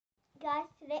guys,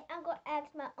 today I'm going to ask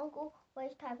my uncle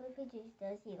which type of fidgets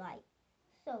does he like.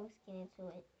 So let's get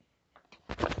into it.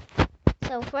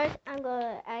 So first I'm going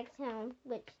to ask him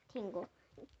which tingle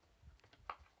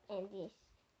and this.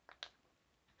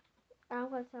 I'm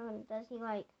going to tell him does he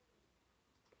like,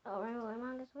 oh Rainbow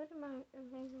Among Us, what am I,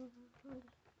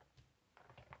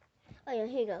 oh yeah,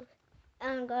 here he goes.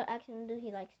 I'm going to ask him do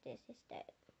he likes this instead.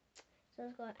 So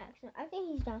let's go and ask him. I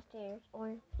think he's downstairs or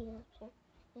he's upstairs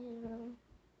in his room.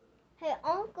 Hey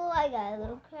uncle, I got a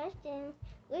little question.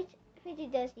 Which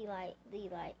fidget does he like? Do you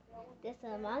like this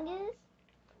Among Us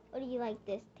or do you like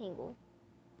this Tingle?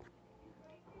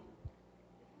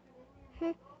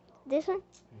 This one?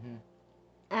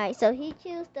 Alright, so he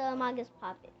chose the Among Us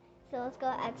Poppet. So let's go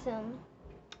ask him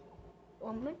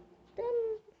one more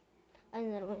time.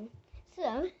 Another one.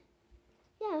 So,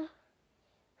 yeah.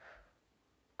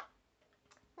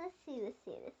 Let's see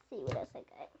what else I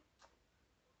got.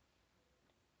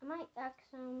 I might ask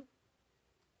him,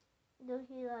 does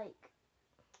he like...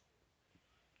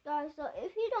 Guys, so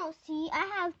if you don't see, I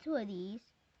have two of these.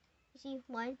 You see,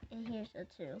 one, and here's a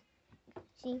two.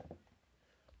 See?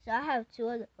 So I have two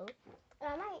of those. And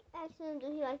I might ask him,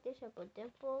 do he like this triple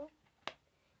dimple?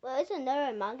 Well, it's another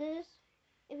Among Us,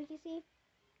 if you can see.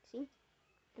 See?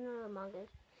 Another Among Us.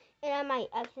 And I might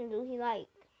ask him, do he like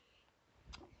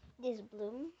this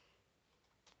blue?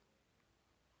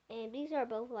 And these are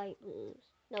both light blues.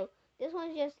 No, this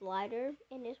one's just lighter,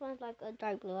 and this one's like a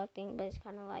dark blue, I think, but it's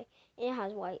kind of light. And it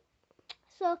has white.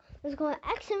 So, let's go and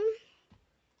ask him.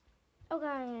 Oh,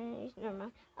 guys, never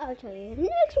mind. I'll tell you the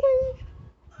next one.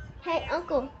 Hey,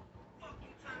 uncle.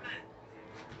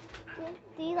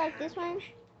 Do you like this one?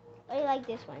 Or do you like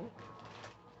this one?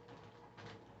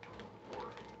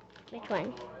 Which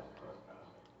one?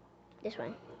 This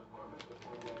one.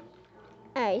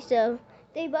 Alright, so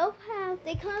they both come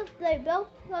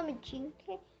in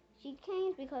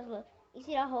keychains because look, you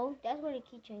see that hole? That's where the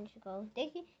keychains go.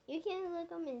 You can look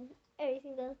them in every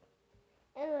single.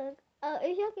 And look,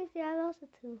 if you can see, I have also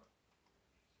two.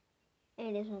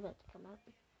 And this one's about to come out.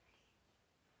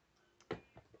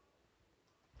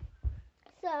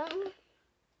 So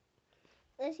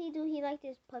let's see, do he like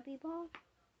this puppy ball?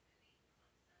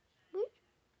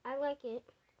 I like it.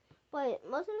 But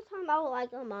most of the time I would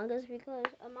like Among Us because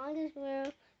Among Us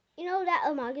will, you know that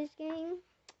Among Us game?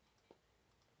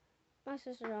 My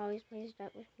sister always plays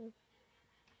that with me.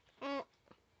 And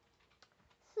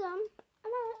so, I'm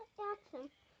gonna ask him,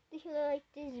 does he like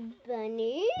this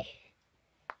bunny?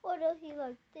 Or does he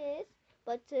like this?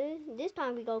 But this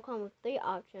time we gonna come with 3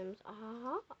 options.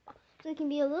 So it can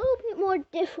be a little bit more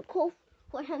difficult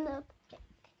for him to pick.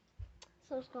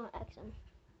 So it's gonna ask him.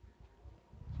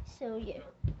 So yeah.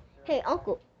 Hey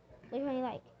uncle, which one you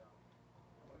like?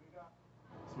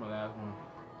 It's my last one.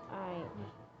 Alright.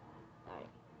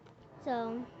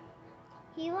 So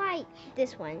he likes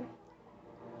this one.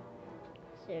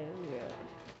 So yeah.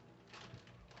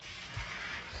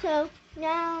 So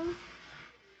now,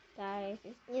 guys,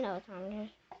 it's, you know what time it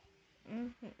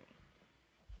is.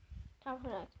 Time for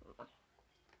the next one.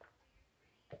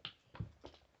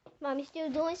 Mommy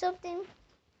still doing something?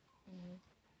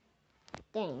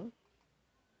 Dang.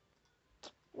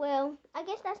 Well, I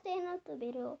guess that's the end of the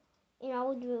video. And I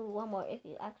will do one more if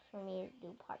you ask for me to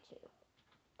do part 2.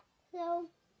 So,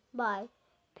 bye.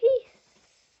 Peace.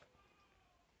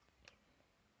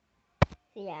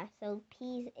 So yeah, so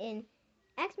peace and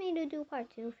ask me to do part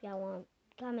 2 if y'all want.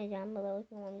 Comment down below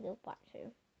if you want me to do part 2.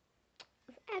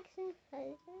 With action.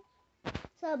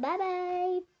 So bye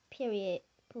bye. Period.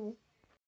 Pooh.